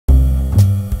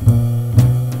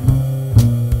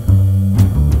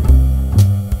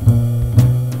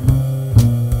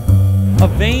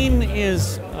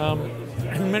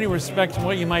In many respects,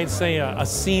 what you might say a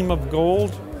seam of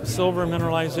gold, silver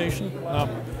mineralization.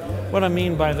 What I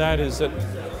mean by that is that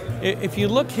if you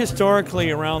look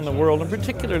historically around the world, and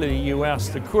particularly the US,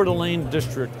 the Coeur d'Alene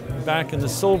district, back in the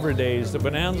silver days, the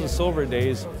bonanza silver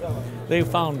days, they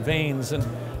found veins.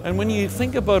 And when you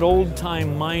think about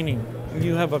old-time mining,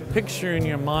 you have a picture in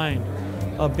your mind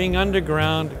of being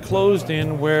underground, closed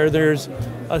in, where there's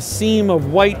a seam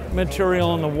of white material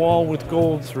on the wall with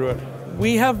gold through it.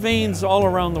 We have veins all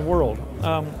around the world,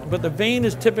 but the vein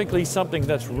is typically something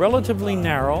that's relatively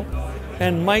narrow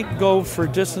and might go for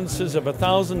distances of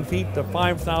 1,000 feet to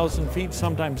 5,000 feet,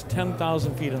 sometimes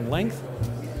 10,000 feet in length.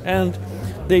 And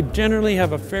they generally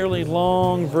have a fairly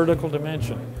long vertical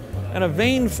dimension. And a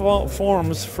vein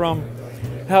forms from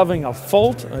having a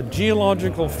fault, a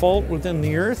geological fault within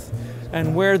the earth,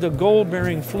 and where the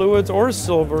gold-bearing fluids or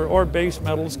silver or base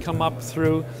metals come up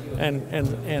through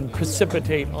and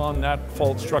precipitate on that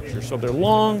fault structure. So they're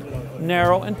long,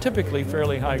 narrow, and typically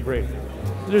fairly high grade.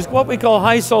 There's what we call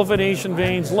high sulfidation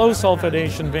veins, low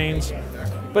sulfidation veins,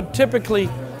 but typically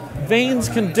veins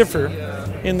can differ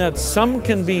in that some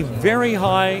can be very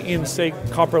high in, say,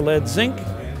 copper, lead, zinc,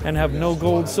 and have no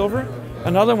gold, silver,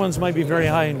 and other ones might be very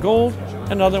high in gold,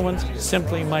 and other ones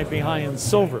simply might be high in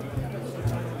silver.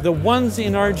 The ones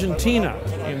in Argentina,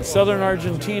 in southern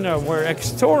Argentina, where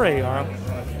Extorre are,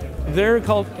 they're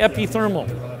called epithermal,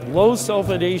 low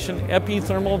sulfidation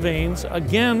epithermal veins,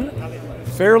 again,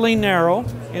 fairly narrow,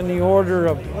 in the order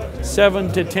of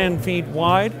 7 to 10 feet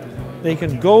wide. They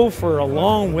can go for a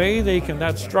long way.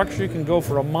 That structure can go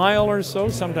for a mile or so,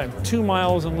 sometimes 2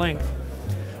 miles in length.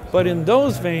 But in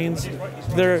those veins,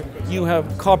 you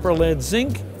have copper, lead,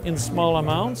 zinc in small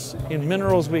amounts. In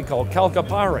minerals we call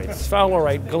chalcopyrite,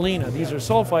 sphalerite, galena. These are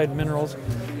sulfide minerals.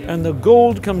 And the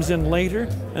gold comes in later.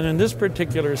 And in this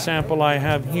particular sample I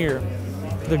have here,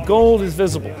 the gold is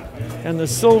visible and the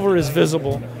silver is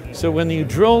visible. So when you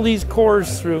drill these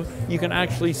cores through, you can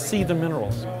actually see the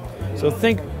minerals. So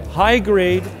think high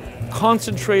grade,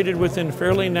 concentrated within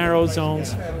fairly narrow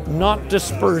zones, not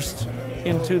dispersed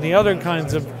into the other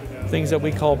kinds of things that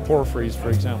we call porphyries, for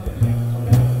example.